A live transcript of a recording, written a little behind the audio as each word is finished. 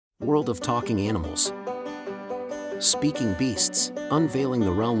World of talking animals. Speaking beasts, unveiling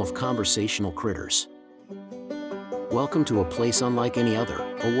the realm of conversational critters. Welcome to a place unlike any other,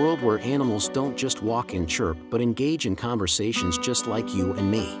 a world where animals don't just walk and chirp but engage in conversations just like you and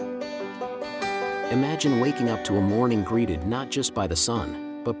me. Imagine waking up to a morning greeted not just by the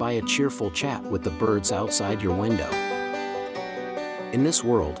sun, but by a cheerful chat with the birds outside your window. In this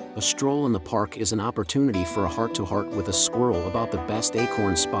world, a stroll in the park is an opportunity for a heart-to-heart with a squirrel about the best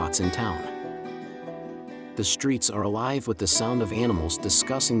acorn spots in town. The streets are alive with the sound of animals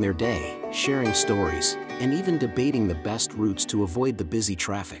discussing their day, sharing stories, and even debating the best routes to avoid the busy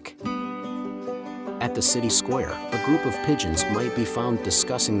traffic. At the city square, a group of pigeons might be found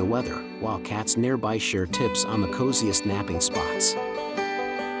discussing the weather, while cats nearby share tips on the coziest napping spots.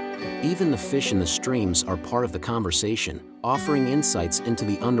 Even the fish in the streams are part of the conversation, offering insights into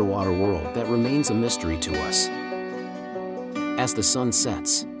the underwater world that remains a mystery to us. As the sun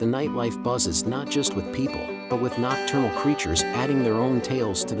sets, the nightlife buzzes not just with people, but with nocturnal creatures adding their own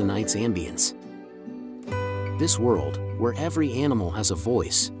tales to the night's ambience. This world, where every animal has a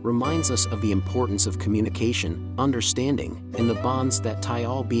voice, reminds us of the importance of communication, understanding, and the bonds that tie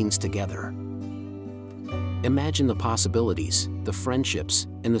all beings together. Imagine the possibilities, the friendships,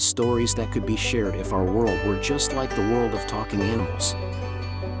 and the stories that could be shared if our world were just like the world of talking animals.